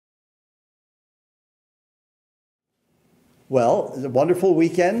Well, it's a wonderful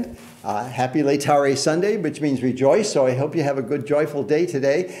weekend. Happy Laetare Sunday, which means rejoice. So I hope you have a good, joyful day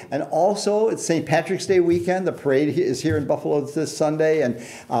today. And also, it's St. Patrick's Day weekend. The parade is here in Buffalo this Sunday.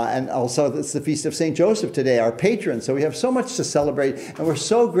 And also, it's the Feast of St. Joseph today, our patron. So we have so much to celebrate. And we're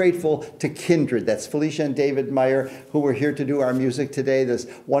so grateful to Kindred. That's Felicia and David Meyer, who were here to do our music today. This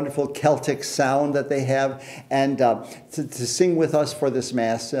wonderful Celtic sound that they have. And to sing with us for this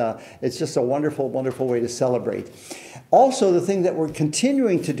Mass. It's just a wonderful, wonderful way to celebrate. Also, the thing that we're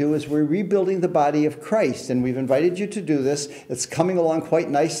continuing to do is we're rebuilding the body of Christ, and we've invited you to do this. It's coming along quite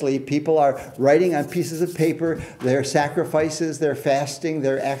nicely. People are writing on pieces of paper their sacrifices, their fasting,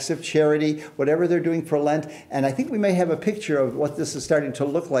 their acts of charity, whatever they're doing for Lent, and I think we may have a picture of what this is starting to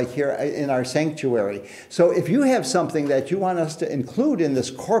look like here in our sanctuary. So if you have something that you want us to include in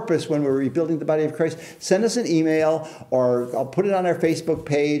this corpus when we're rebuilding the body of Christ, send us an email, or I'll put it on our Facebook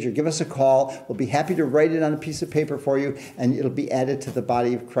page, or give us a call. We'll be happy to write it on a piece of paper for you, and it'll be added to the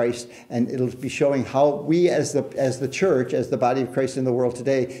body of Christ, and it'll be showing how we as the church, as the body of Christ in the world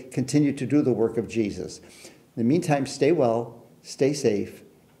today, continue to do the work of Jesus. In the meantime, stay well, stay safe,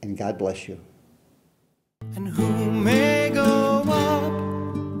 and God bless you. And who may go up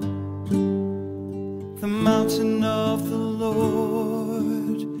the mountain of the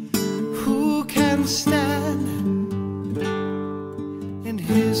Lord? Who can stand in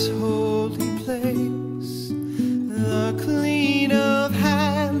his holy